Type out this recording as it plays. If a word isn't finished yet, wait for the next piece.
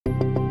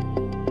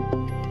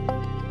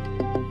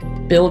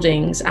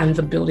buildings and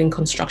the building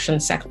construction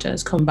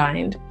sectors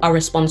combined are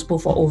responsible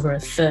for over a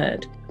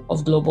third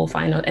of global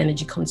final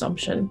energy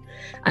consumption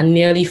and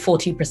nearly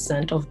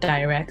 40% of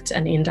direct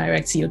and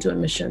indirect CO2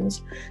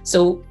 emissions.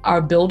 So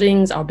our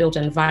buildings, our built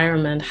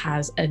environment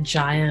has a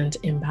giant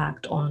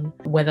impact on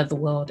whether the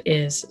world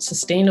is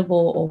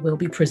sustainable or will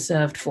be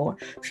preserved for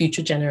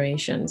future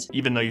generations.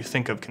 Even though you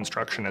think of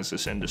construction as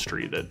this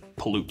industry that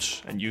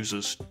pollutes and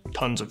uses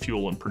tons of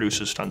fuel and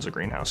produces tons of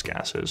greenhouse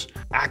gases,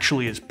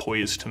 actually is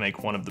poised to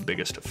make one of the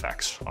biggest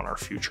effects on our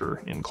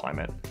future in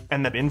climate.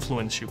 And that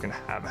influence you can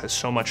have has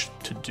so much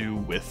to do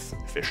with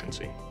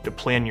efficiency, to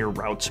plan your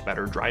routes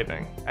better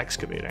driving,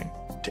 excavating,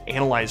 to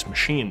analyze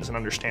machines and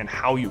understand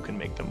how you can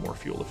make them more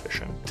fuel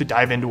efficient, to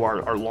dive into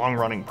our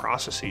long-running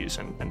processes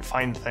and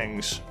find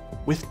things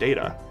with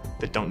data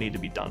that don't need to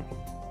be done,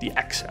 the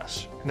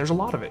excess. And there's a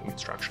lot of it in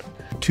construction.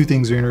 Two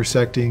things are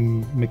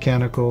intersecting,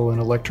 mechanical and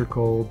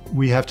electrical.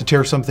 We have to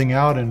tear something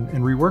out and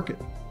rework it.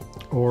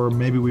 Or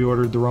maybe we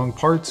ordered the wrong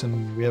parts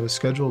and we have a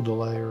schedule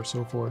delay or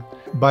so forth.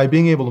 By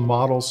being able to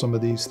model some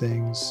of these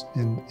things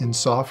in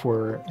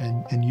software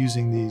and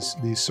using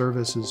these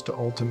services to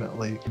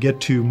ultimately get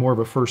to more of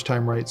a first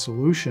time right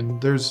solution,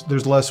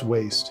 there's less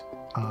waste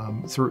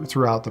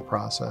throughout the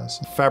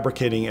process.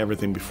 Fabricating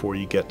everything before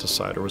you get to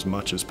site, or as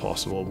much as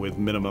possible with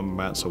minimum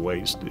amounts of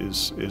waste,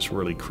 is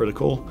really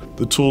critical.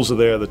 The tools are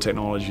there, the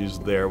technology is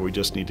there, we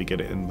just need to get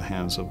it in the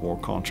hands of more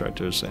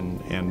contractors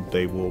and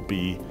they will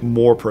be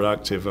more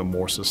productive and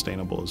more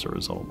sustainable as a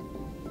result.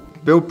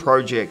 Build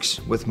projects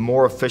with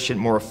more efficient,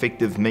 more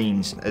effective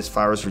means as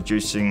far as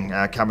reducing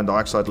carbon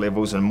dioxide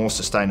levels in a more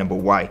sustainable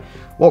way.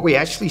 What we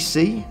actually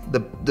see, the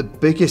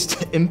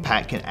biggest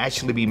impact can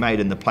actually be made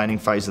in the planning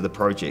phase of the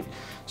project.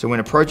 So when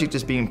a project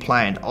is being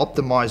planned,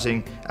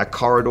 optimizing a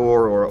corridor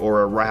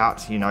or a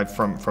route,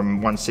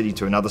 from one city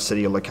to another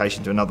city, a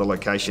location to another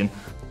location.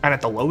 And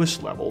at the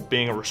lowest level,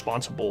 being a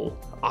responsible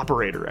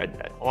operator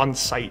on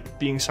site,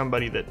 being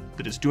somebody that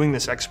is doing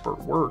this expert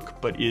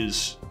work, but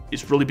is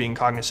really being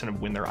cognizant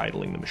of when they're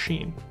idling the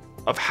machine,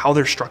 of how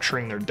they're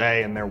structuring their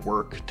day and their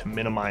work to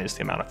minimize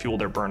the amount of fuel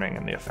they're burning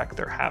and the effect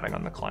they're having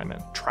on the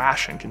climate.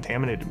 Trash and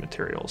contaminated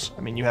materials.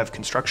 I mean, you have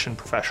construction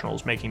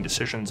professionals making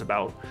decisions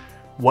about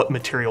what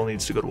material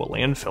needs to go to a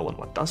landfill and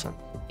what doesn't.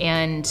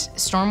 And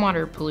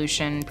stormwater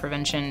pollution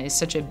prevention is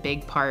such a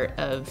big part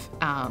of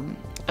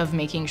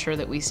making sure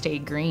that we stay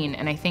green.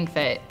 And I think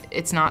that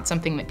it's not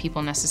something that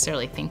people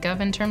necessarily think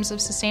of in terms of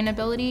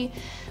sustainability.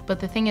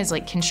 But the thing is,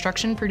 like,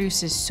 construction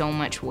produces so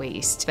much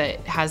waste that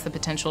has the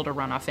potential to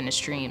run off into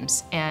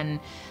streams. And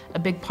a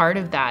big part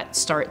of that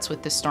starts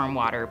with the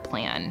stormwater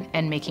plan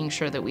and making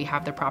sure that we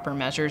have the proper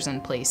measures in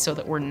place so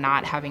that we're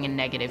not having a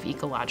negative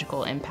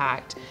ecological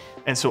impact.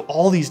 And so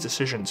all these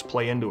decisions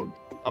play into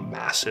a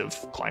massive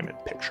climate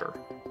picture,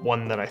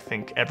 one that I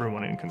think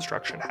everyone in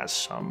construction has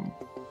some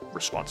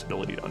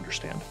responsibility to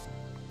understand.